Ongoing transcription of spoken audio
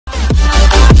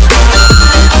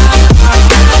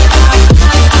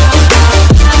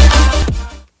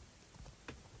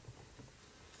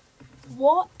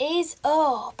Is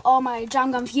up, all my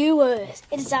Jangan viewers?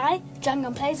 It is I,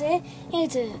 Jangan Plays here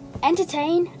to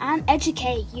entertain and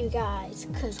educate you guys.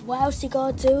 Because what else you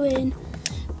got doing?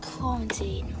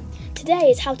 Quarantine. Today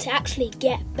is how to actually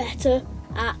get better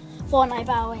at Fortnite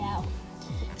Battle Royale.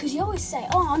 Because you always say,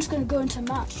 oh, I'm just going to go into a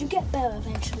match. You get better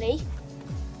eventually.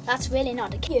 That's really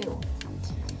not the cue.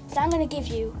 So I'm going to give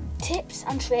you tips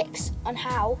and tricks on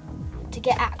how to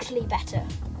get actually better.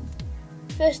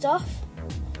 First off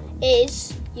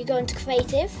is you go into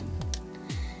creative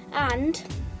and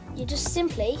you just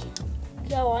simply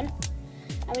go on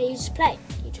and when you just play,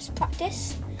 you just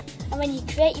practice, and when you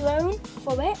create your own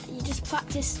for it, you just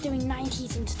practice doing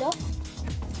 90s and stuff.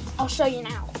 I'll show you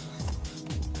now.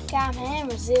 Okay, I'm here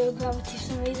with zero gravity for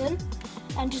some reason,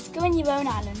 and just go in your own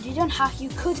island. You don't have, you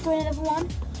could go in another one,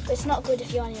 but it's not good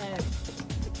if you're on your own.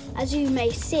 As you may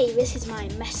see, this is my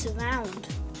mess around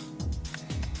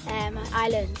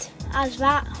island. As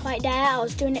that right there, I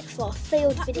was doing it for a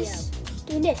failed video.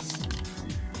 Doing this.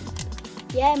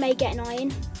 Yeah, it may get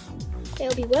annoying.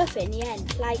 It'll be worth it in the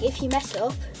end. Like, if you mess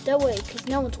up, don't worry, because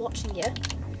no one's watching you.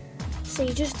 So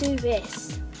you just do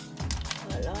this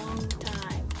for a long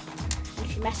time. And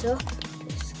if you mess up,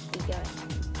 just keep going.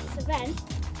 So then,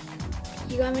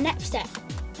 you go on the next step.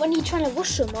 When you're trying to rush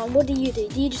someone, what do? Do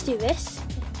you just do this?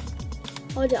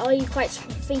 Or are you quite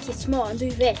think you're smart and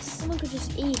do this? Someone could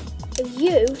just eat.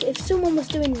 If someone was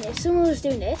doing this,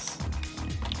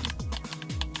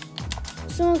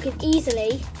 someone could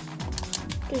easily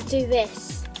just do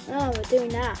this. Oh, we're doing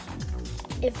that.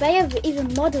 If they have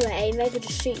even moderate aim, they could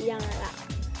just shoot you down like that.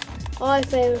 Or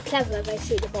if they were clever, they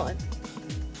shoot the bottom.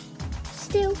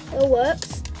 Still, it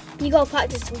works. You gotta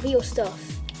practice real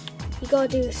stuff. You gotta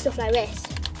do stuff like this.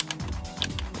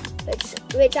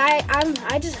 Which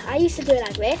I used to do it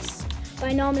like this, but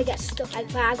I normally get stuck like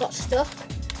that. I got stuck.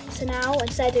 So now,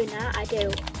 instead of doing that, I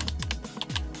do.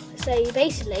 So you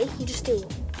just do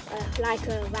like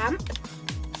a ramp,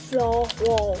 floor,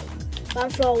 wall,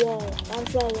 ramp, floor, wall, ramp,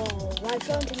 floor, wall, right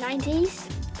floor into 90s.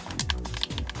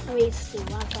 And we used to do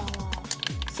ramp, floor, wall.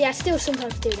 See, I still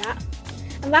sometimes do that.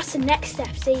 And that's the next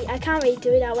step. See, I can't really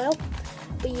do it that well,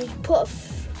 but you put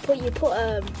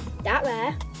that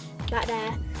there, that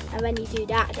there, and then you do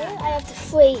that. Here I have the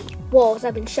 3 walls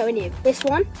I've been showing you. This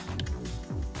one,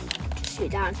 just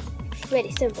shoot down. It's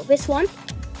really simple. This one,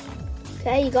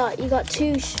 okay, you got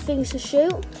 2 things to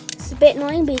shoot. It's a bit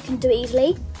annoying, but you can do it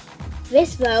easily.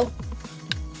 This though,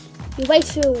 you wait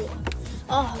through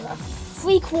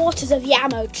 3/4 of the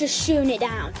ammo just shooting it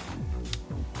down.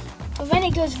 But then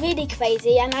it goes really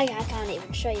crazy, and I can't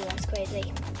even show you what's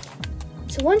crazy.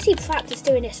 So once you practice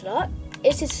doing this a lot,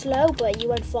 this is slow, but you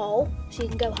won't fall, so you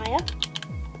can go higher.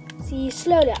 So you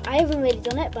slowly, I haven't really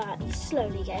done it, but you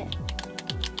slowly get it.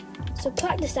 So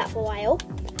practice that for a while,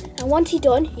 and once you're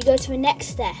done, you go to the next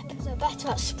step. So better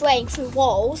at spraying through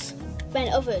walls than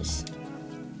others.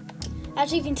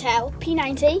 As you can tell,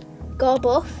 P90 got a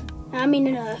buff. I mean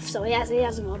a nerf, so he has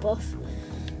a more buff.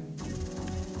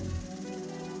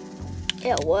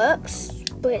 It works,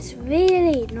 but it's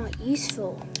really not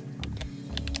useful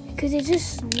because it's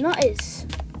just not as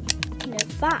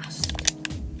fast.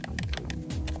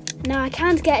 Now I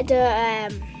can't get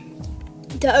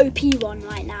the OP one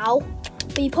right now,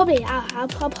 but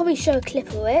I'll probably show a clip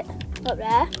of it up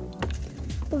there.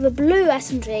 But the blue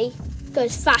SMG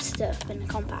goes faster than the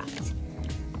compact.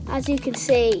 As you can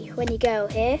see when you go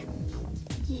here,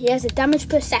 he has a damage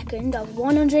per second of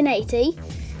 180,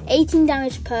 18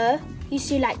 damage per, used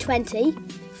to do like 20,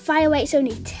 fire rate's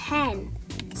only 10,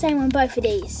 same on both of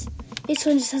these. This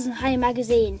one just has a higher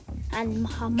magazine and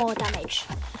more damage.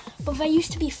 But there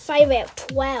used to be fire rate of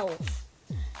 12.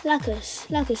 Like a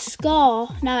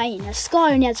Scar. No, a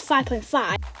Scar only has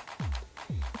 5.5.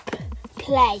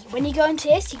 Play. When you go into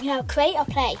this, you can have create or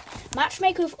play.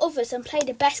 Matchmake with others and play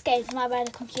the best games made by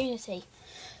the community.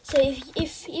 So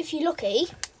if you're lucky,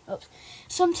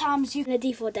 sometimes you can a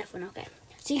default death one. Okay.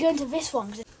 So you go into this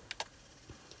one.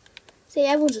 See,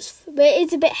 everyone's just, but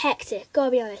it's a bit hectic. Gotta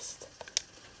be honest.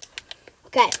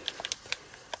 Okay.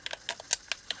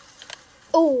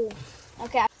 Oh.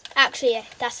 Okay. Actually, yeah,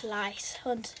 that's a lie.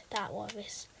 Hunt that one.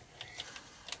 This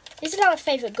is not my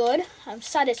favourite gun. I'm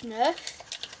sad it's nerfed.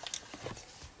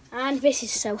 And this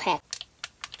is so hectic.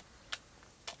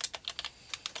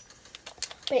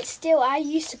 But still, I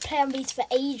used to play on these for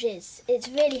ages. It's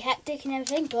really hectic and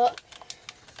everything, but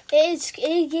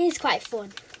it is quite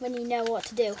fun when you know what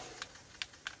to do.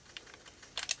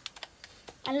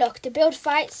 And look, the build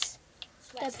fights,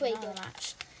 they're pretty good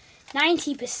match.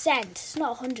 90%, it's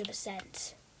not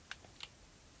 100%.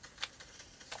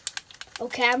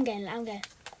 Okay, I'm getting.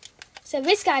 So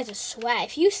this guy's a sweat.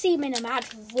 If you see him in a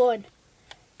match, run.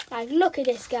 Like, look at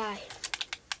this guy.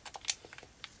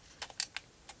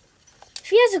 If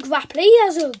he has a grappler, he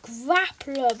has a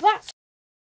grappler.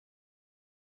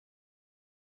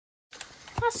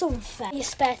 That's unfair. In your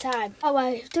spare time. Oh,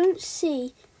 I don't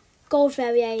see gold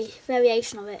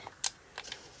variation of it.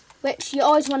 Which you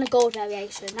always want a gold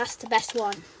variation. That's the best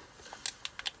one.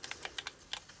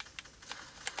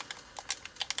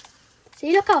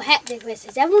 See, look how hectic this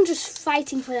is. Everyone's just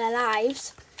fighting for their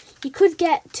lives. You could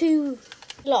get a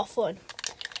lot of fun.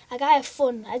 Like, I have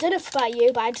fun. I don't know about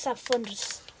you, but I just have fun.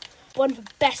 Just one of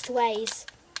the best ways,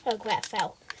 oh great, I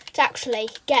fell, to actually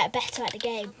get better at the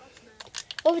game.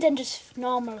 Other than just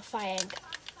normal fighting.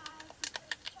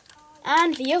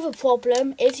 And the other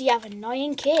problem is you have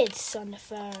annoying kids on the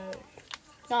phone.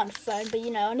 Not on the phone, but you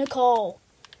know, on the call.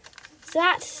 So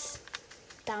that's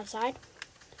downside.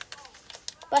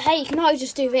 But hey, you can always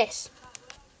just do this.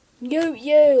 Mute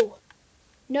you.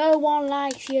 No one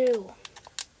likes you.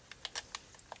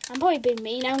 I'm probably being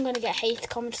mean. I'm going to get hate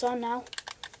comments on now.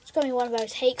 It's going to be one of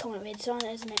those hate comment videos on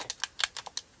it, isn't it?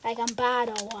 Like I'm bad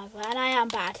or whatever. And I am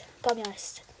bad. Gotta be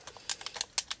honest.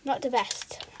 Not the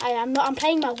best. I'm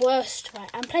playing my worst. Right.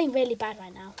 I'm playing really bad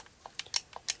right now.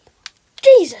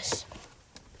 Jesus.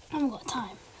 I haven't got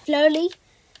time. Slowly,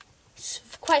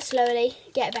 quite slowly,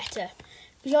 get better.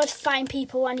 You always find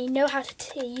people and you know how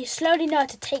to. You slowly know how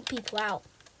to take people out.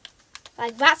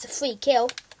 Like that's a free kill.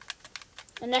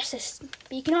 Unless it's,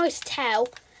 but you can always tell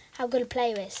how good a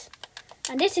player is.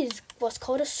 And this is what's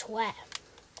called a sweat.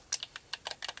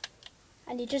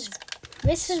 And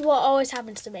this is what always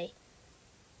happens to me.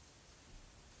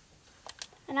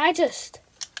 And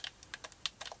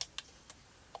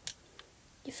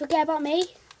you forget about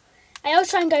me. I always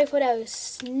try and go for those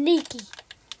sneaky.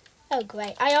 Oh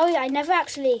great! I never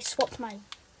actually swapped my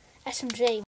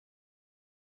SMG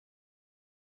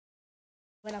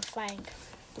when I'm playing.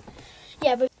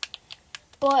 Yeah, but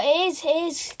it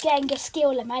is getting my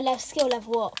skill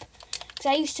level up. Because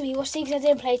I used to be rusty because I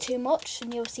didn't play too much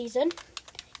in the other season.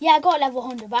 Yeah, I got level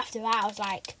 100, but after that I was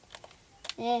like,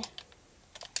 yeah.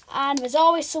 And there's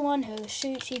always someone who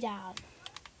shoots you down.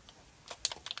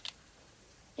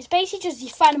 It's basically just you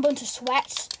find a bunch of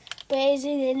sweats, but it is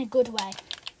in a good way.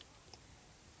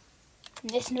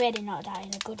 And it's really not that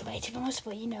in a good way, to be honest,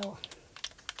 but you know.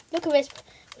 Look at this.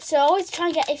 So always try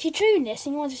and get, if you're doing this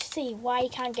and you want to see why you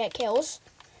can't get kills,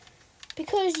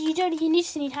 because you need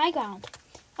to need high ground.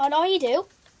 And all you do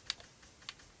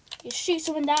is shoot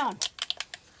someone down.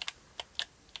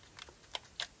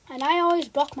 And I always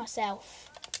block myself.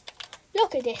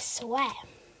 Look at this sweat.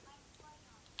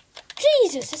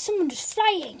 Jesus, there's someone just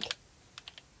flying.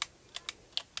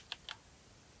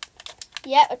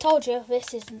 Yeah, I told you,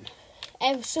 this isn't.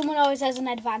 Someone always has an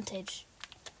advantage.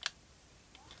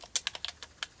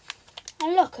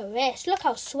 And look at this. Look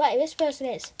how sweaty this person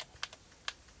is.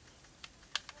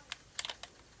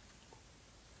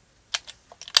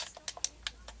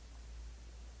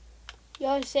 You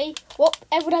always see? Whoop,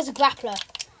 everyone has a grappler.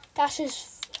 That's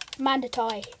just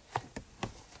mandatory.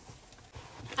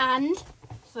 And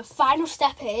the final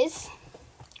step is,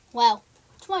 well,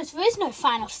 to be honest, there is no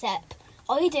final step.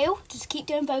 All you do, just keep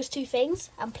doing those two things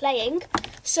and playing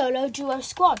solo, duo,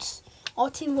 squads,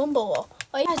 or team rumble.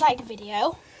 Or if you guys liked the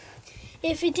video,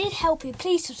 if it did help you,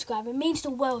 please subscribe. It means the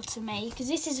world to me because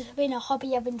this has been a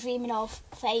hobby I've been dreaming of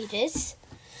for ages.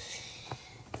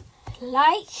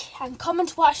 Like and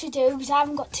comment what I should do because I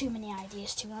haven't got too many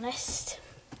ideas, to be honest.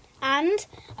 And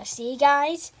I'll see you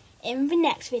guys in the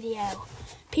next video.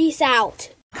 Peace out.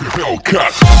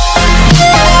 Hellcat.